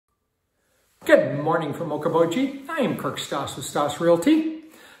Good morning from Okoboji. I am Kirk Stoss with Stoss Realty.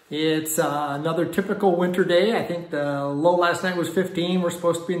 It's another typical winter day. I think the low last night was 15. We're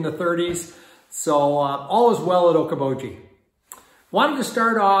supposed to be in the 30s. So all is well at Okoboji. Wanted to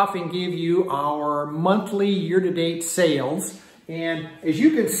start off and give you our monthly year-to-date sales. And as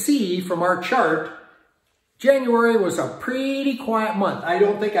you can see from our chart, January was a pretty quiet month. I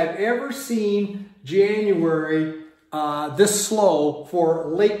don't think I've ever seen January this slow for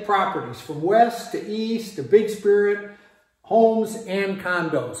lake properties, from west to east to Big Spirit, homes and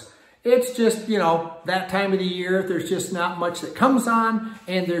condos. It's just, you know, that time of the year, there's just not much that comes on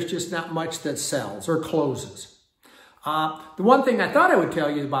and there's just not much that sells or closes. The one thing I thought I would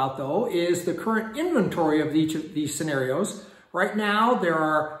tell you about though is the current inventory of each of these scenarios. Right now, there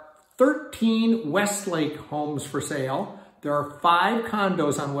are 13 Westlake homes for sale. There are 5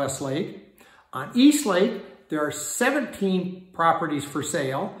 condos on Westlake. On Eastlake, there are 17 properties for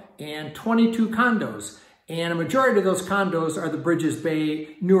sale and 22 condos. And a majority of those condos are the Bridges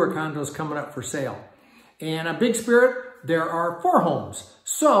Bay newer condos coming up for sale. And on Big Spirit, there are 4 homes.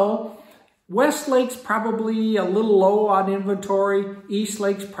 So Westlake's probably a little low on inventory.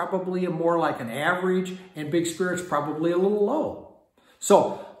 Eastlake's probably more like an average. And Big Spirit's probably a little low.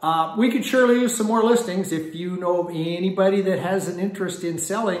 So we could surely use some more listings. If you know of anybody that has an interest in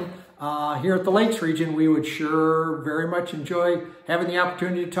selling here at the Lakes region, we would sure very much enjoy having the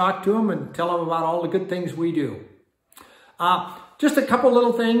opportunity to talk to them and tell them about all the good things we do. Just a couple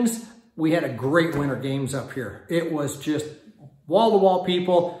little things. We had a great winter games up here. It was just wall-to-wall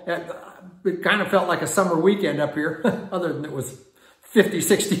people. It kind of felt like a summer weekend up here, other than it was 50,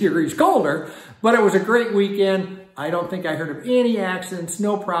 60 degrees colder, but it was a great weekend. I don't think I heard of any accidents,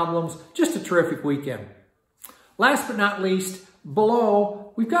 no problems, just a terrific weekend. Last but not least,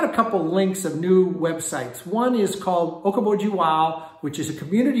 below, we've got a couple links of new websites. One is called Okoboji Wow, which is a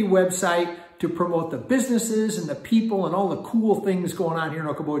community website to promote the businesses and the people and all the cool things going on here in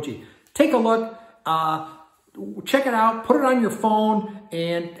Okoboji. Take a look, check it out, put it on your phone,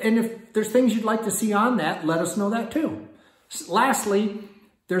 and if there's things you'd like to see on that, let us know that too. Lastly,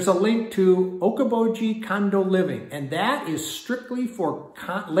 there's a link to Okoboji Condo Living, and that is strictly for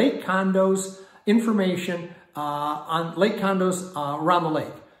lake condos information on lake condos around the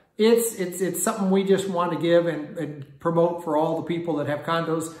lake. It's something we just want to give and promote for all the people that have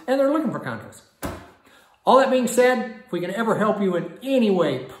condos and they're looking for condos. All that being said, if we can ever help you in any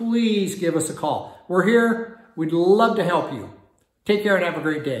way, please give us a call. We're here. We'd love to help you. Take care and have a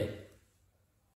great day.